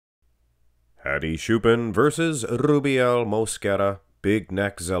Hadi Choopan versus Rubiel Mosquera, Big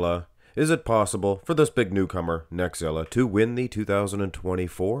NECKZILLA. Is it possible for this big newcomer, NECKZILLA, to win the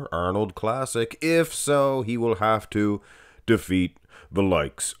 2024 Arnold Classic? If so, he will have to defeat the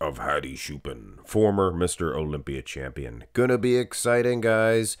likes of Hadi Choopan, former Mr. Olympia champion. Gonna be exciting,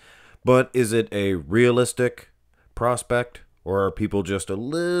 guys. But is it a realistic prospect, or are people just a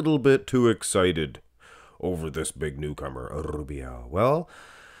little bit too excited over this big newcomer, Rubiel? Well,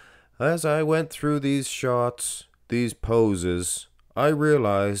 as I went through these shots, these poses, I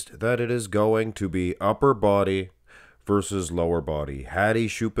realized that it is going to be upper body versus lower body. Hadi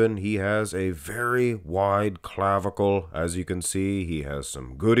Choopan, he has a very wide clavicle. As you can see, he has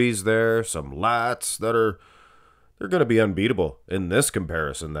some goodies there, some lats that they're going to be unbeatable in this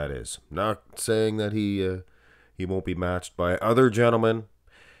comparison, that is. Not saying that he won't be matched by other gentlemen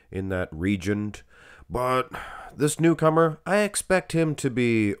in that region, but this newcomer, I expect him to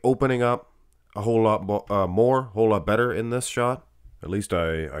be opening up a whole lot more, whole lot better in this shot. At least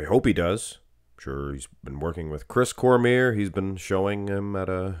I hope he does. I'm sure he's been working with Chris Cormier. He's been showing him at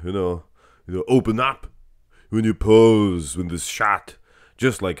open up when you pose in this shot,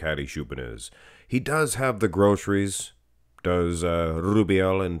 just like Hadi Choopan is. He does have the groceries, does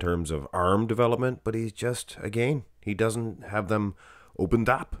Rubiel, in terms of arm development, but he's just, again, he doesn't have them opened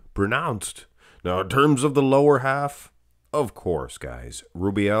up, pronounced. Now, in terms of the lower half, of course, guys,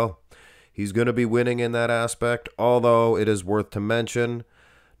 Rubiel, he's going to be winning in that aspect, although it is worth to mention,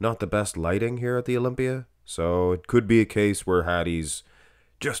 not the best lighting here at the Olympia, so it could be a case where Hadi's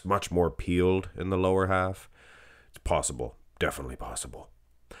just much more peeled in the lower half. It's possible, definitely possible.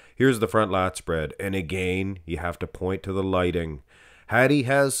 Here's the front lat spread, and again, you have to point to the lighting. Hadi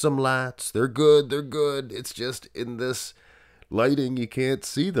has some lats, they're good, it's just in this lighting you can't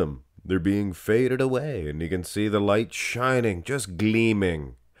see them. They're being faded away, and you can see the light shining, just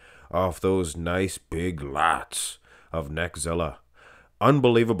gleaming off those nice big lats of NECKZILLA.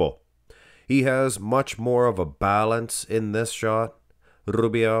 Unbelievable. He has much more of a balance in this shot,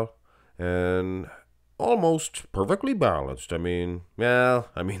 Rubiel, and almost perfectly balanced. I mean,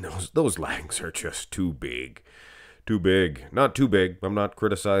 those legs are just too big. Too big. Not too big. I'm not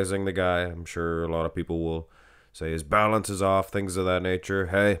criticizing the guy. I'm sure a lot of people will say his balance is off, things of that nature.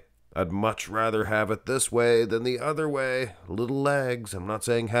 Hey, I'd much rather have it this way than the other way. Little legs. I'm not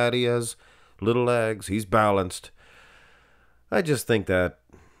saying Hadi has little legs. He's balanced. I just think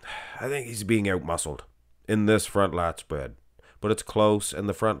he's being out-muscled in this front lat spread. But it's close, and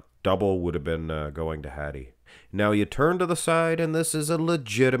the front double would have been going to Hadi. Now you turn to the side, and this is a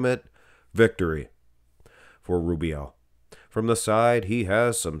legitimate victory for Rubiel. From the side, he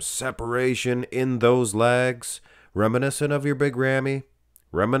has some separation in those legs, reminiscent of your big Ramy.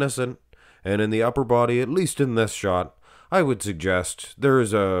 Reminiscent. And in the upper body, at least in this shot, I would suggest there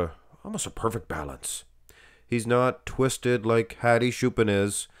is almost a perfect balance. He's not twisted like Hadi Choopan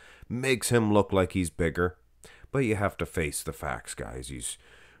is, makes him look like he's bigger. But you have to face the facts, guys. He's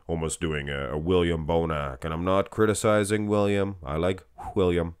almost doing a William Bonac, and I'm not criticizing William. I like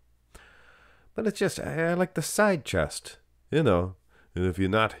William. But it's just, I like the side chest, and if you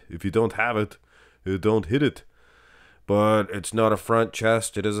don't have it, you don't hit it. But it's not a front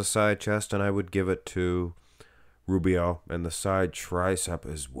chest, it is a side chest, and I would give it to Rubiel and the side tricep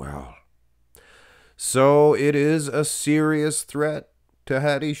as well. So it is a serious threat to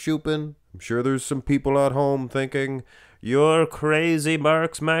Hadi Choopan. I'm sure there's some people at home thinking, "You're crazy,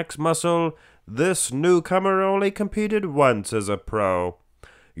 Max Muscle. This newcomer only competed once as a pro."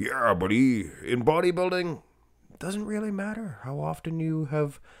 Yeah, but in bodybuilding, it doesn't really matter how often you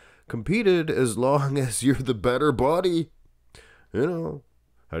have competed as long as you're the better body. How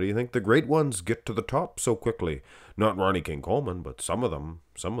do you think the great ones get to the top so quickly? Not Ronnie King Coleman, but some of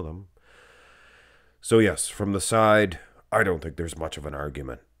them. So yes, from the side, I don't think there's much of an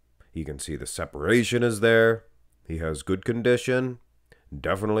argument. You can see the separation is there. He has good condition.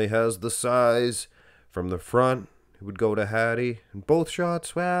 Definitely has the size. From the front, it would go to Hadi. In both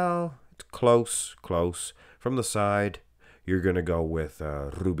shots, well, it's close. From the side, you're going to go with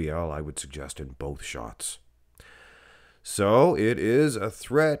Rubiel, I would suggest, in both shots. So it is a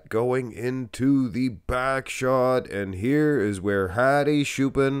threat going into the back shot, and here is where Hadi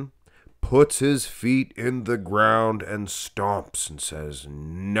Choopan puts his feet in the ground and stomps and says,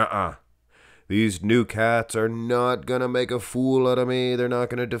 "Nuh-uh. These new cats are not going to make a fool out of me. They're not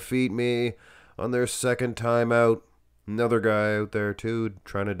going to defeat me on their second time out." Another guy out there, too,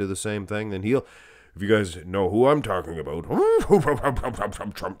 trying to do the same thing. And if you guys know who I'm talking about,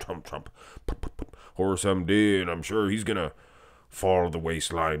 Horse MD, and I'm sure he's going to fall the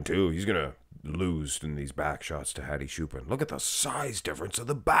waistline, too. He's going to lose in these back shots to Hadi Choopan. Look at the size difference of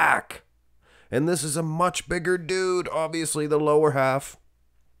the back. And this is a much bigger dude, obviously the lower half.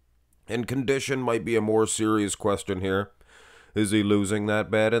 And condition might be a more serious question here. Is he losing that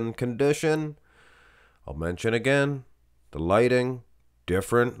bad in condition? I'll mention again, the lighting,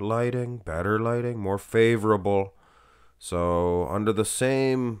 different lighting, better lighting, more favorable. So under the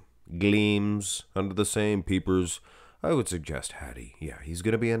same gleams, under the same peepers, I would suggest Hadi. Yeah, he's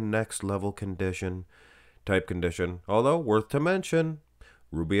going to be in next level condition, type condition. Although, worth to mention,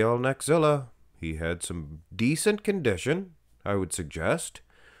 Rubiel NECKZILLA, he had some decent condition, I would suggest.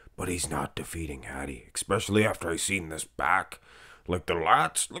 But he's not defeating Hadi, especially after I seen this back. Like the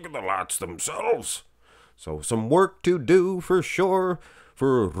lats, look at the lats themselves. So some work to do for sure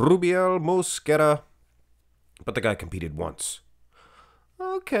for Rubiel Mosquera. But the guy competed once.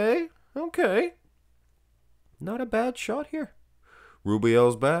 Okay. Not a bad shot here.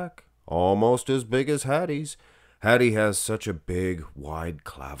 Rubiel's back, almost as big as Hadi's. Hadi has such a big, wide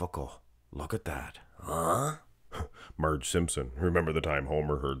clavicle. Look at that. Huh? Marge Simpson. Remember the time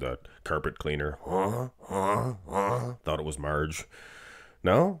Homer heard that carpet cleaner? Thought it was Marge.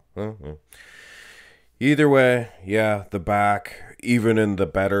 No? Either way, yeah, the back, even in the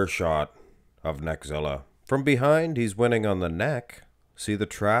better shot of NECKZILLA. From behind, he's winning on the neck. See the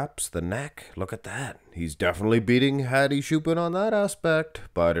traps, the neck? Look at that. He's definitely beating Hadi Choopan on that aspect.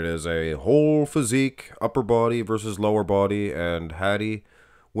 But it is a whole physique, upper body versus lower body, and Hadi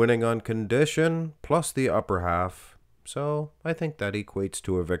winning on condition plus the upper half. So I think that equates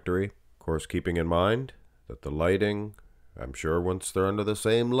to a victory. Of course, keeping in mind that the lighting, I'm sure once they're under the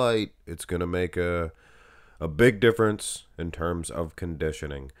same light, it's going to make a big difference in terms of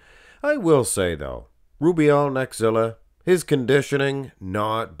conditioning. I will say, though, Rubiel NECKZILLA, his conditioning,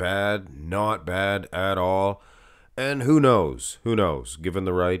 not bad at all. And who knows, given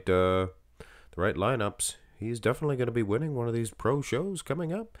the right lineups, he's definitely going to be winning one of these pro shows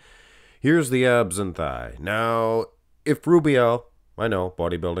coming up. Here's the abs and thigh. Now, if Rubiel, I know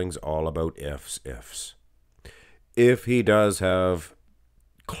bodybuilding's all about ifs. If he does have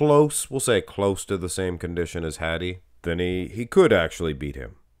we'll say close to the same condition as Hadi, then he could actually beat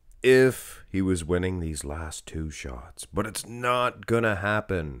him if he was winning these last two shots. But it's not going to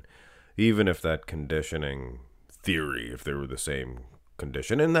happen, even if that conditioning theory, if they were the same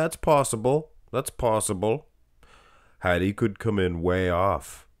condition, and that's possible. Hadi could come in way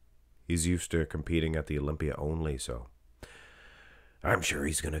off. He's used to competing at the Olympia only, so I'm sure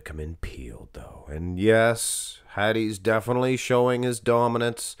he's going to come in peeled, though. And yes, Hadi's definitely showing his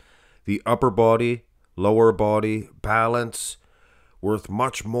dominance. The upper body, lower body balance worth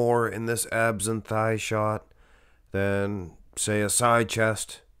much more in this abs and thigh shot than, say, a side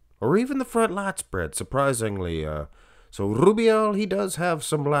chest or even the front lat spread, surprisingly. So Rubiel, he does have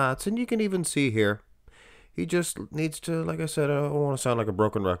some lats, and you can even see here, he just needs to, like I said, I don't want to sound like a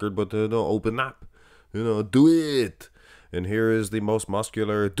broken record, but open up, do it. And here is the most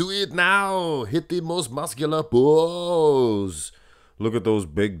muscular, do it now, hit the most muscular pose. Look at those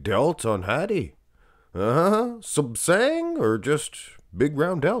big delts on Hadi. Subsang or just big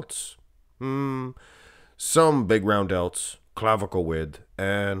round delts? Some big round delts, clavicle width,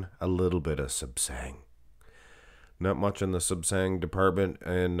 and a little bit of subsang. Not much in the subsang department,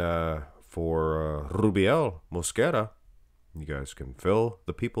 and for Rubiel Mosquera. You guys can fill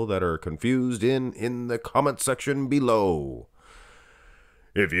the people that are confused in the comment section below.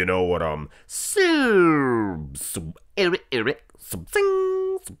 If you know what I'm so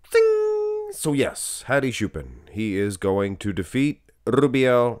yes, Hadi Choopan. He is going to defeat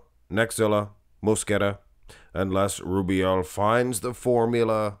Rubiel NECKZILLA Mosquera unless Rubiel finds the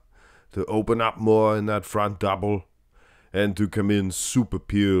formula to open up more in that front double and to come in super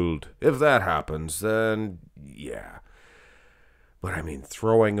peeled. If that happens, then yeah. But I mean,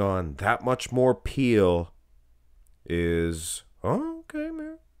 throwing on that much more peel is, okay,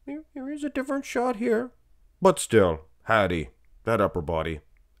 man, here is a different shot here. But still, Hadi, that upper body,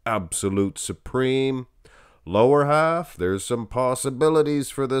 absolute supreme. Lower half, there's some possibilities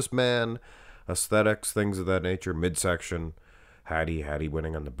for this man. Aesthetics, things of that nature, midsection. Hadi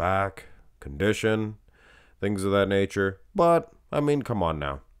winning on the back, condition, things of that nature. But, I mean, come on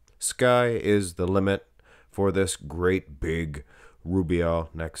now. Sky is the limit for this great big Rubiel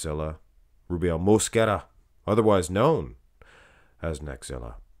NECKZILLA, Rubiel Mosquera, otherwise known as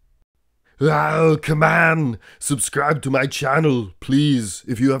NECKZILLA. Oh, come on! Subscribe to my channel, please,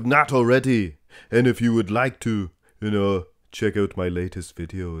 if you have not already. And if you would like to, check out my latest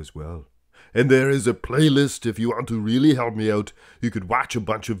video as well. And there is a playlist if you want to really help me out. You could watch a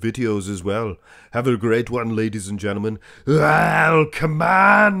bunch of videos as well. Have a great one, ladies and gentlemen. Oh, come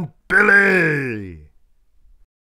on, Billy!